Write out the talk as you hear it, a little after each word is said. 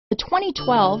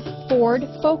2012 Ford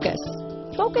Focus.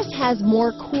 Focus has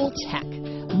more cool tech,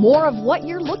 more of what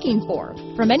you're looking for.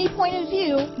 From any point of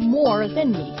view, more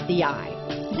than meets the eye.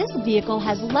 This vehicle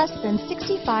has less than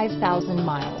 65,000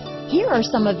 miles. Here are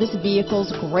some of this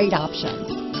vehicle's great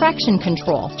options: traction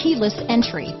control, keyless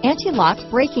entry, anti-lock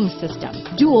braking system,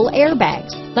 dual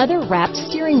airbags, leather-wrapped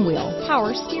steering wheel,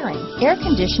 power steering, air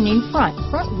conditioning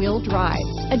front-wheel drive,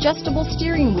 adjustable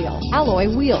steering wheel, alloy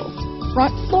wheels,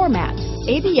 front floor mats,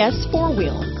 ABS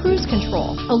four-wheel, cruise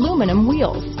control, aluminum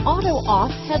wheels,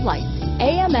 auto-off headlights,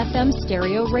 AM/FM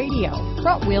stereo radio,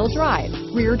 front-wheel drive,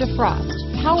 rear defrost,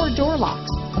 power door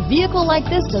locks. A vehicle like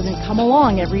this doesn't come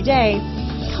along every day.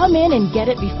 Come in and get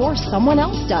it before someone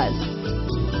else does.